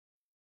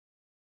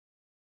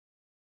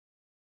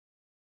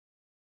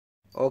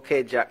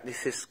Okay, Jack,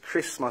 this is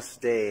Christmas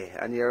Day,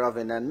 and you're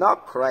having a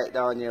knock right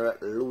down here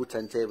at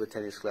Luton Table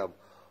Tennis Club.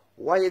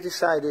 Why you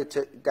decided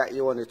that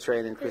you want to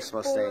train in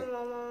Christmas Day?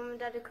 My mum and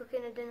dad are cooking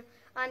a dinner,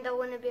 and I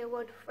want to be a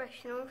world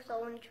professional, so I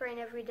want to train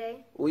every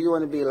day. Who you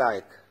want to be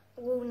like?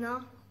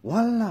 Walna.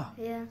 Walna?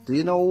 Yeah. Do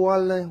you know who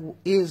Walna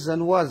is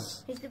and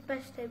was? He was the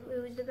best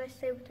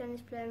table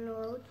tennis player in the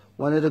world.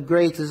 One of the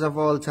greatest of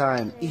all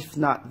time, if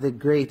not the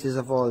greatest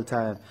of all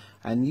time.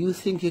 And you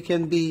think you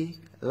can be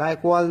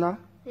like Walna?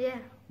 Yeah.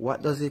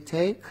 What does it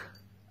take?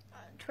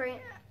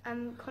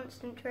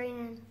 Constant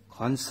training.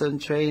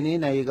 Constant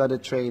training, and you got to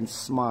train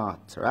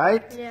smart,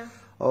 right? Yeah.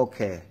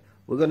 Okay,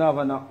 we're going to have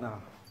a knock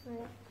now.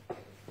 Yeah.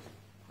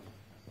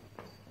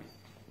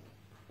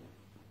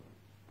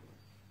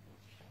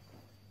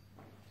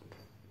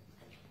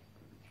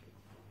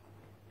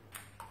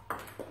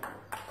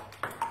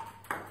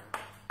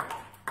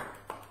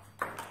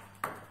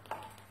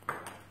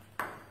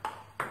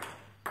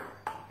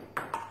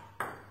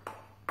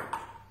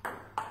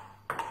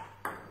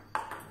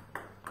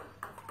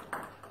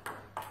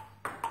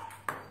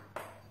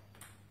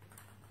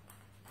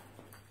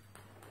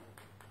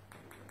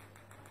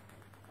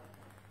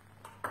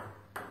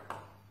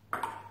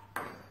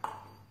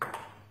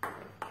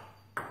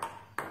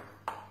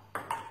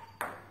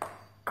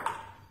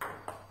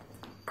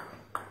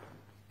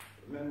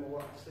 Remember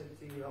what I said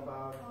to you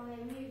about When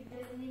you move,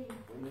 don't leave.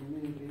 when you're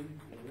moving,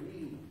 you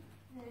leave.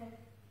 Yeah.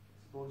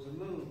 Suppose you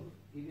move,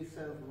 give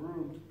yourself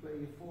room to play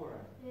your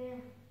forehand. Yeah.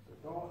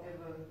 So don't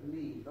ever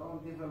leave.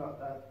 Don't develop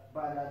that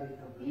bad habit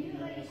of You leaving.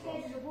 look like you're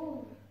scared of the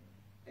ball.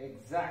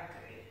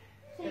 Exactly.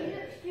 So you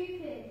look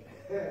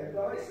stupid.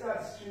 No, it's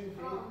not stupid.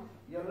 Oh.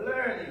 You're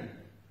learning,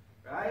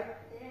 right?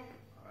 Yeah.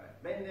 All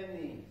right, bend them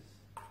knees.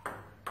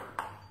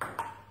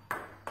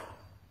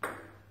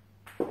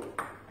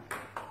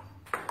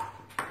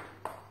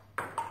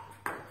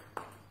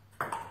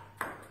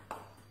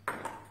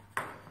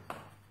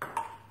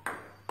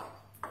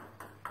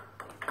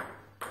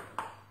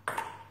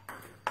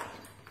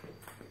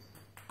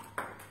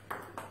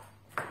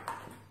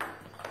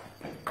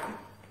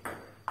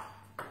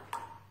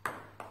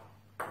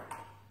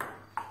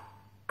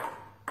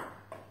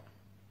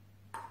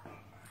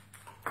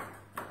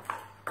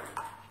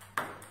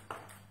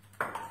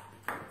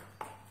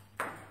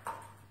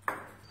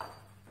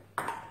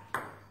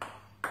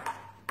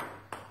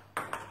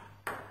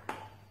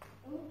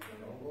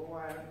 Don't go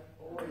wild.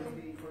 Always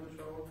be in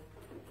control.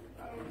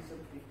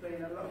 You're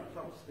playing a lot of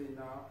topspin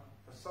now.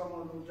 For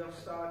someone who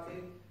just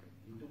started,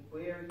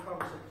 where it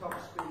comes to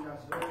topspin,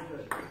 that's very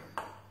good.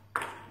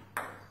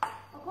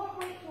 I can't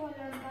wait till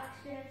I learn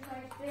backspin and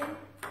side spin.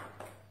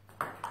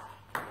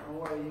 Don't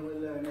worry, you will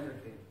learn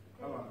everything.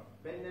 Come on,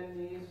 bend them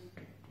knees.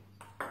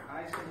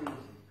 Nice and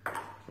easy.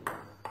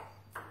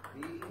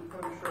 Be in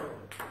control.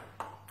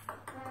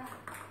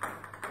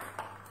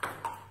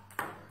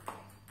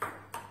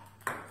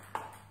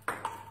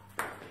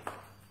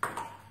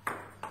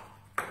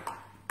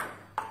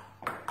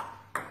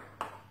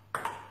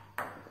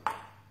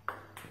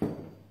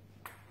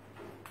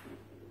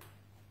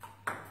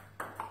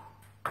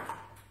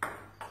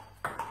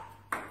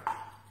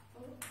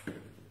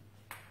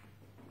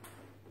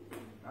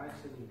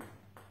 Nice and easy.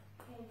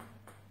 Okay.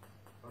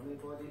 From your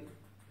body,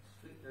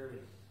 split the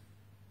wrist.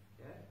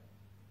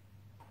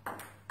 Yeah?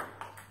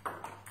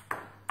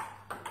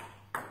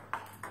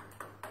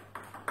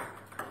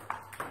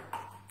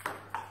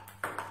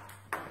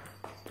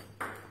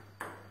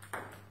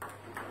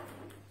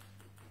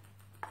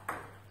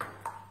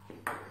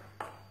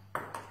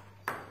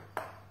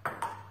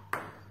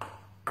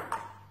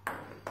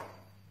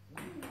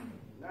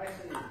 Nice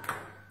and easy.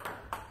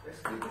 Let's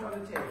keep it on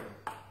the table.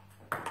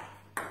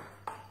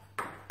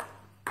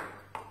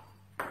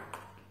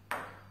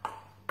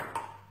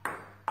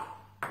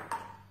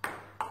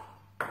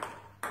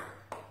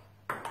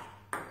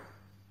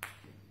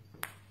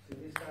 See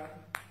this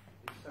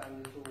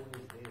hand is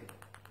always there.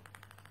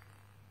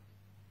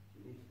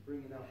 You need to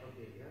bring it up a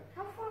bit, yeah?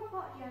 How far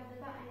apart do you have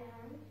the bat in your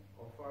hand?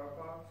 Or far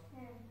apart?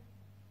 Yeah.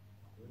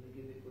 You want to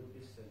give it good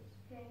distance.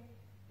 Okay.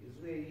 It's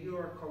where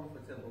you're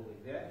comfortable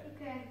with, yeah?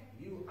 Okay.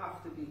 You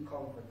have to be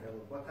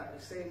comfortable, but at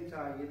the same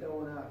time, you don't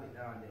want to have it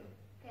down there.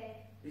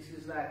 Okay. This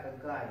is like a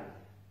guide.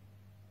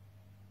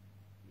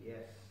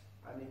 Yes.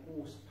 And it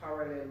moves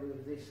parallel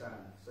with this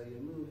hand. So you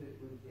move it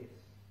with this.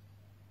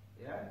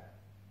 Yeah?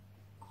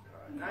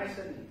 Alright, nice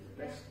and easy.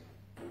 Let's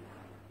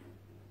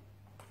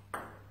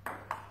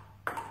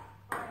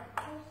Alright,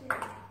 we'll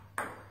see.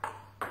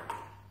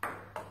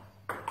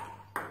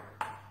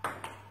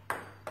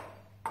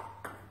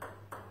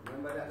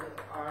 remember that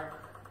little arc.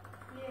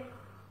 Yeah.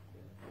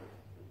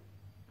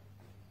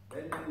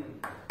 Bend the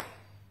knees.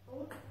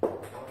 Oh.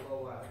 Don't go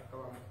wild. Come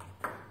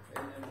on.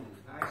 Bend the knees.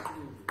 Nice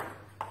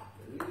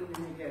and easy.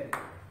 Leaning again.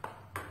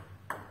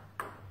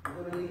 You're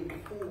going to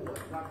lean forward,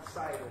 not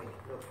sideways.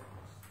 Look.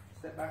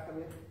 Step back a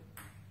bit.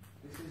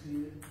 This is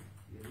you.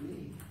 You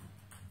lean.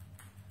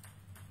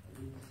 And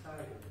lean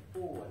sideways.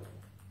 Forward.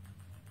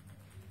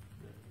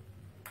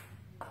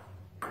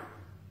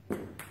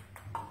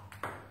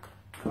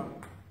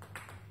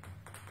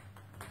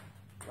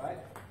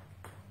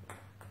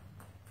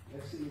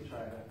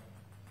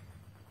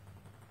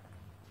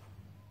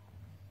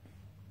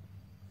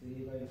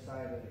 going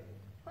sideways.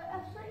 What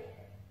else are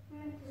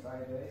you?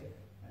 Sideways.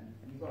 And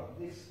you got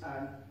this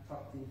hand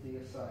tucked into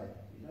your side.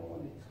 You don't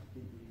want it tucked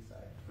into your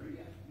side. Free, you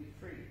have to be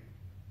free.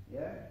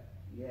 Yeah?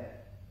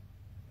 Yeah.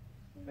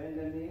 Bend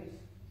the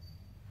knees.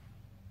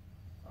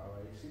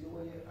 Alright, you see the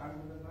way you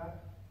angle the back?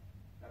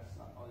 That's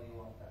not all you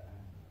want that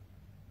angle.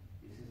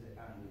 This is the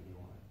angle you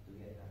want to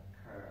get that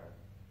curve.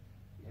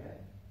 Yeah?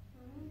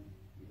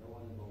 You don't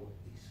want to go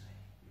this way.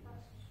 You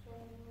want to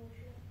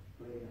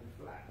play in a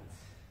flat.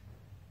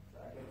 So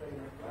I can play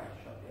in a flat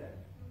shot, yeah?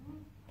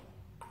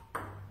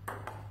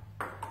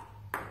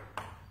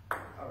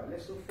 Alright,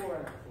 let's do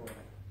forehand to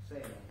forehand.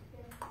 Same.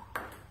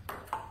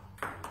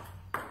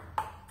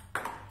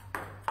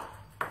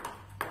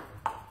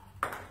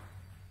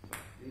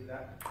 Leave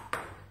that.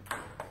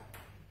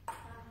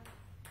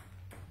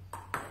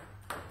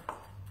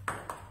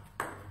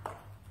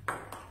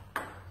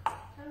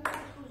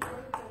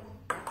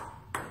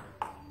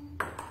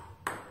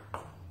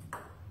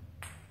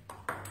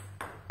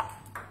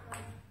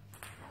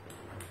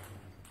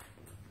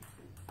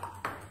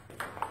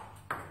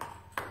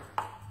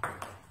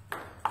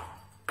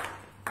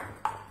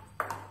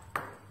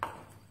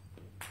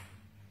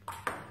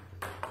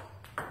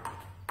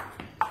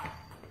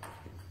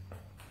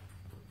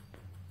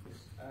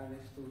 And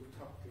it's too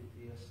tucked into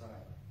your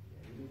side.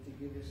 Yeah, you need to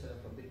give yourself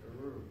a bit of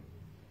room.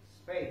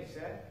 Space,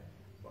 yeah?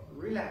 But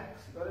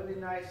relax. You gotta be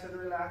nice and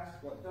relaxed,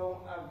 but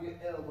don't have your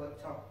elbow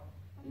tucked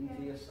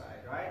into your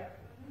side, right?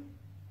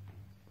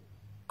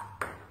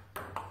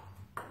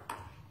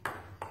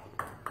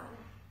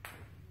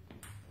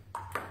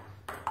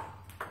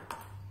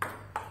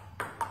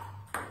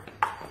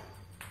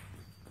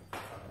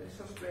 Let's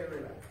just play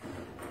relaxed.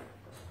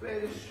 Let's play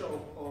the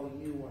show all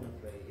you want to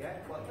play, yeah?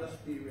 But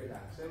just be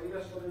relaxed. And we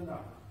just gonna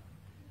knock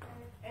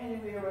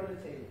anywhere on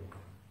the table.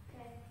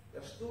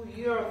 Just do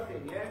your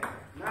thing, yeah?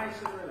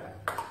 Nice and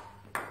relaxed.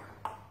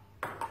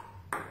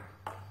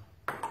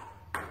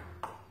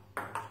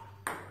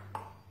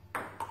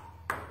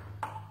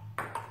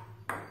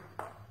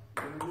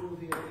 You move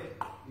here,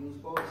 yeah? Use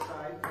both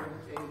sides of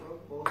the table,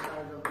 both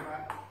sides of the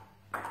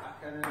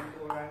backhand and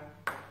forehand.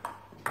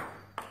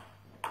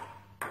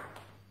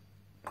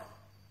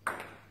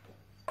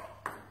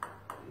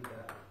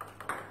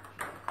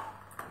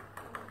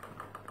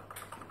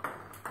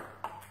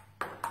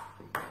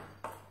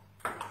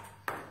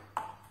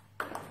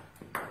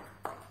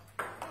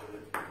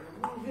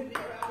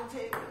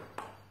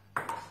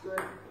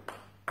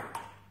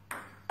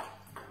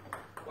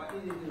 What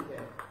did you do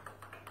there?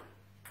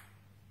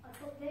 I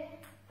put there.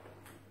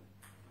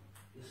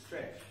 You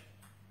stretch.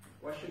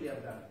 What should you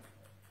have done?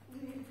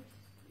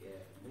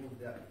 Yeah, move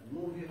that.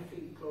 Move your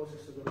feet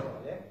closest to the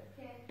wall, yeah?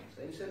 Okay.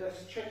 So instead of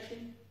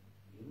stretching,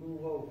 you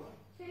move over.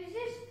 So is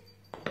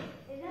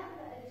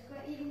that just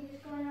going, even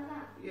just going like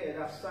that? Yeah,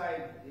 that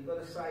side, you got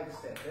a side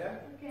step, yeah?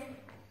 Okay.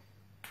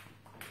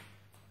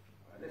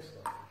 Alright, let's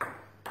go.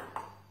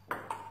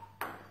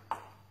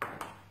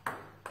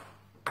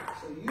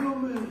 So you're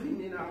moving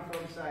in and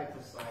from side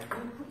to side.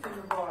 You put the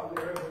ball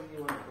wherever you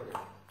want to put it.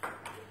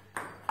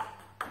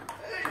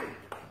 Hey!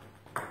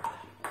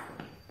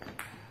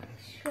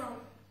 Strong.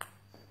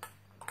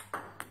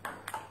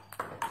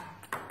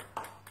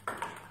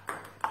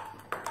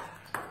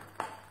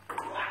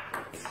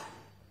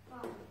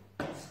 Wow.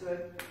 That's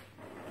good.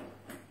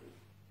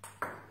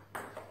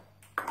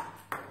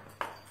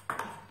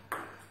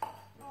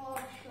 Oh,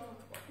 strong.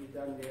 What you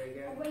done there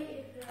again? I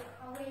waited.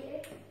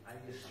 And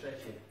you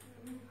stretch it.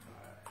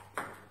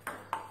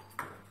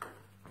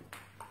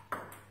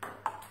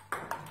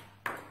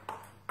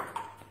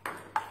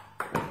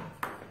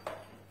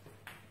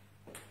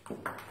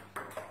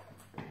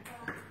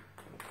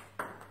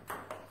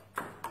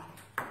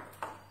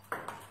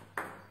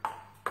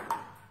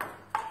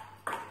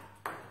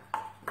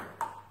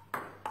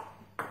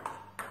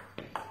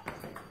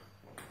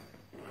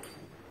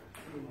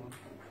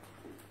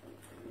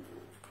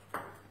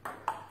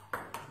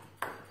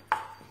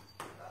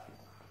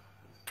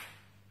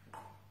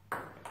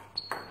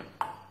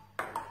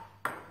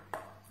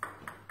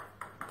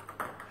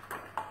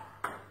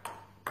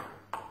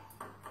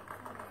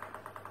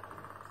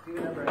 Give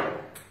it a break.